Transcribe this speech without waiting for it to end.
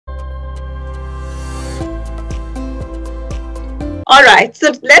All right,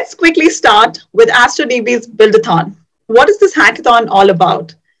 so let's quickly start with Astra DB's Build-A-Thon. What is this hackathon all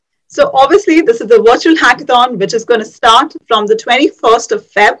about? So obviously, this is a virtual hackathon, which is going to start from the 21st of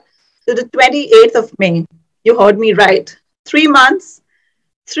Feb to the 28th of May. You heard me right. 3 months,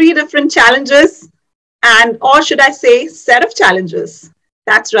 three different challenges, and or should I say, set of challenges.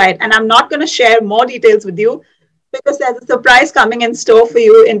 That's right. And I'm not going to share more details with you because there's a surprise coming in store for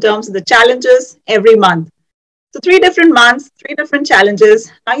you in terms of the challenges every month. So 3 different months, 3 different challenges.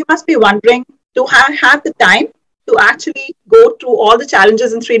 Now you must be wondering, do I have the time to actually go through all the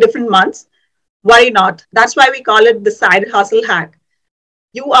challenges in 3 different months? Worry not. That's why we call it the side hustle hack.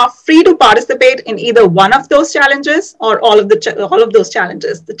 You are free to participate in either one of those challenges or all of those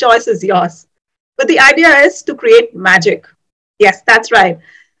challenges. The choice is yours. But the idea is to create magic. Yes, that's right.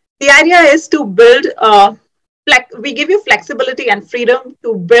 The idea is to build we give you flexibility and freedom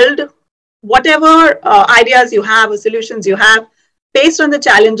to build whatever ideas you have or solutions you have based on the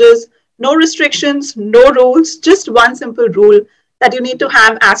challenges. No restrictions, no rules, just one simple rule that you need to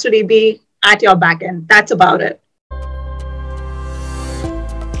have Astra DB at your backend. That's about it.